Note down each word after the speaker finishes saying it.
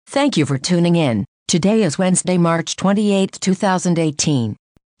Thank you for tuning in. Today is Wednesday, March 28, 2018.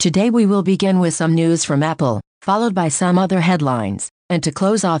 Today we will begin with some news from Apple, followed by some other headlines, and to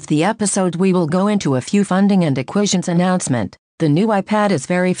close off the episode we will go into a few funding and acquisitions announcement. The new iPad is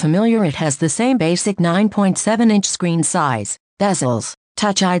very familiar. It has the same basic 9.7-inch screen size, bezels,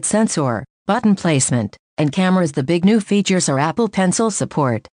 Touch ID sensor, button placement, and cameras. The big new features are Apple Pencil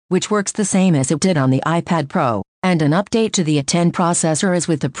support, which works the same as it did on the iPad Pro, and an update to the A10 processor as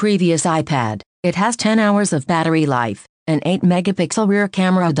with the previous iPad. It has 10 hours of battery life, an 8-megapixel rear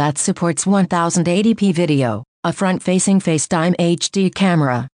camera that supports 1080p video, a front-facing FaceTime HD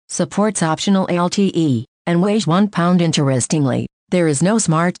camera, supports optional LTE, and weighs 1 pound. Interestingly, there is no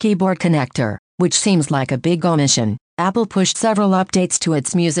smart keyboard connector, which seems like a big omission. Apple pushed several updates to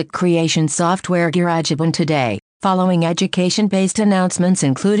its music creation software GarageBand today, following education-based announcements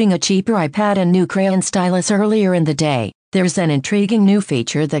including a cheaper iPad and new crayon stylus earlier in the day. There's an intriguing new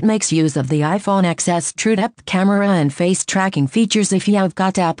feature that makes use of the iPhone XS TrueDepth camera and face tracking features. If you've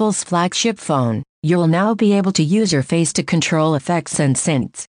got Apple's flagship phone, you'll now be able to use your face to control effects and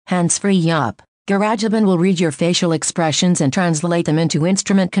synths, hands-free up. GarageBand will read your facial expressions and translate them into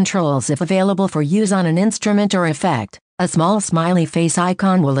instrument controls if available for use on an instrument or effect. A small smiley face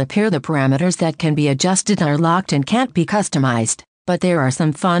icon will appear. The parameters that can be adjusted are locked and can't be customized, but there are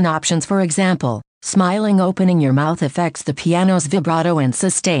some fun options. For example, smiling opening your mouth affects the piano's vibrato and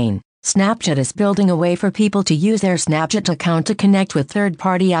sustain. Snapchat is building a way for people to use their Snapchat account to connect with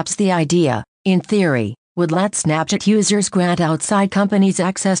third-party apps. The idea, in theory, would let Snapchat users grant outside companies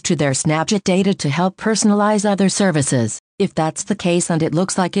access to their Snapchat data to help personalize other services. If that's the case, and it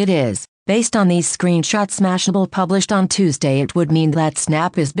looks like it is, based on these screenshots Mashable published on Tuesday, it would mean that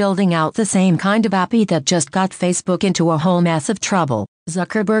Snap is building out the same kind of appy that just got Facebook into a whole mess of trouble.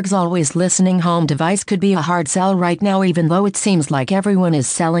 Zuckerberg's always listening home device could be a hard sell right now, even though it seems like everyone is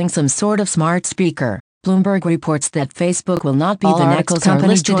selling some sort of smart speaker. Bloomberg reports that Facebook will not be the next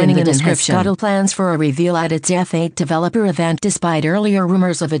company joining in the description. Has plans for a reveal at its F8 developer event despite earlier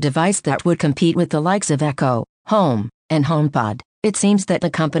rumors of a device that would compete with the likes of Echo, Home, and HomePod. It seems that the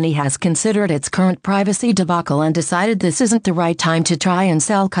company has considered its current privacy debacle and decided this isn't the right time to try and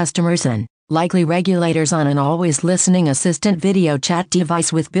sell customers and likely regulators on an always listening assistant video chat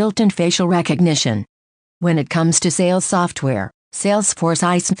device with built-in facial recognition. When it comes to sales software,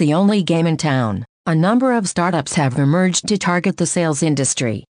 Salesforce isn't the only game in town. A number of startups have emerged to target the sales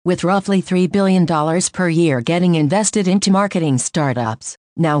industry, with roughly $3 billion per year getting invested into marketing startups.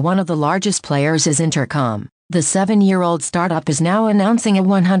 Now one of the largest players is Intercom. The 7-year-old startup is now announcing a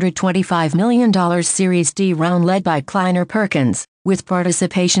 $125 million Series D round led by Kleiner Perkins, with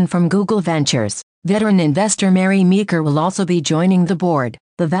participation from Google Ventures. Veteran investor Mary Meeker will also be joining the board.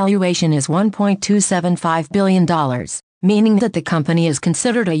 The valuation is $1.275 billion, meaning that the company is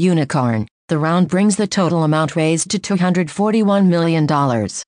considered a unicorn. The round brings the total amount raised to $241 million.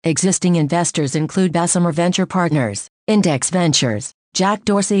 Existing investors include Bessemer Venture Partners, Index Ventures, Jack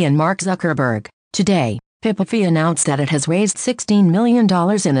Dorsey and Mark Zuckerberg. Today, Pipofy announced that it has raised $16 million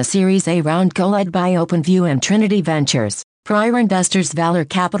in a Series A round co-led by OpenView and Trinity Ventures. Prior investors Valor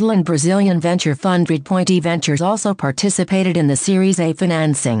Capital and Brazilian venture fund Redpoint Ventures also participated in the Series A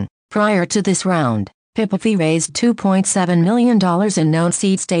financing. Prior to this round, Pipofy raised $2.7 million in known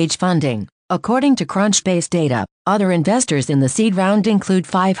seed stage funding. According to Crunchbase data, other investors in the seed round include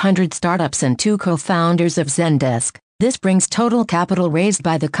 500 startups and 2 co-founders of Zendesk. This brings total capital raised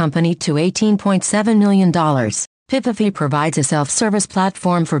by the company to $18.7 million. Pipofy provides a self-service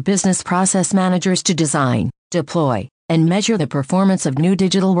platform for business process managers to design, deploy, and measure the performance of new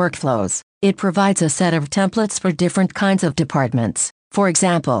digital workflows. It provides a set of templates for different kinds of departments. For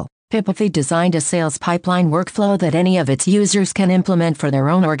example, Pipofy designed a sales pipeline workflow that any of its users can implement for their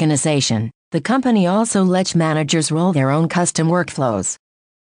own organization. The company also lets managers roll their own custom workflows.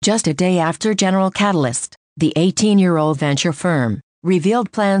 Just a day after General Catalyst, the 18-year-old venture firm,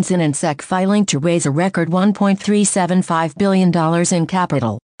 revealed plans in an SEC filing to raise a record $1.375 billion in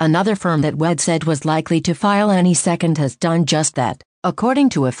capital, another firm that WED said was likely to file any second has done just that. According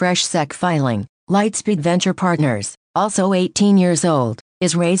to a fresh SEC filing, Lightspeed Venture Partners, also 18 years old,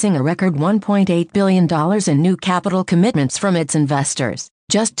 is raising a record $1.8 billion in new capital commitments from its investors.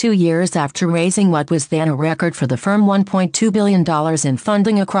 Just 2 years after raising what was then a record for the firm $1.2 billion in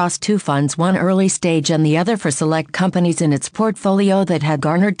funding across 2 funds, one early stage and the other for select companies in its portfolio that had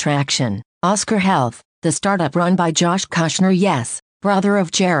garnered traction. Oscar Health, the startup run by Josh Kushner, yes, brother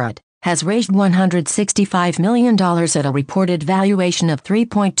of Jared, has raised $165 million at a reported valuation of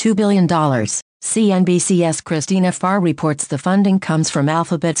 $3.2 billion. CNBC's Christina Farr reports the funding comes from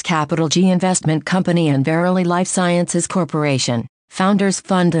Alphabet's Capital G Investment Company and Verily Life Sciences Corporation. Founders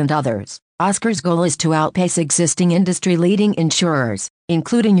Fund and others. Oscar's goal is to outpace existing industry-leading insurers,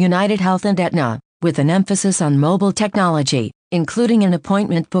 including United Health and Aetna, with an emphasis on mobile technology, including an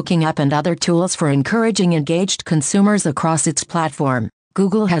appointment booking app and other tools for encouraging engaged consumers across its platform.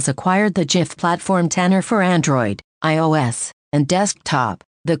 Google has acquired the GIF platform Tanner for Android, iOS, and desktop.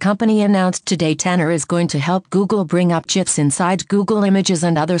 The company announced today Tanner is going to help Google bring up GIFs inside Google Images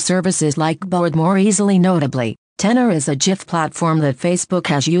and other services like Board more easily. Notably, Tanner is a GIF platform that Facebook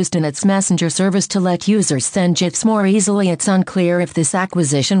has used in its Messenger service to let users send GIFs more easily. It's unclear if this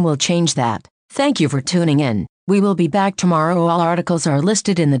acquisition will change that. Thank you for tuning in. We will be back tomorrow. All articles are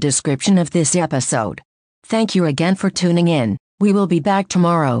listed in the description of this episode. Thank you again for tuning in. We will be back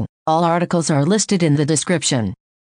tomorrow. All articles are listed in the description.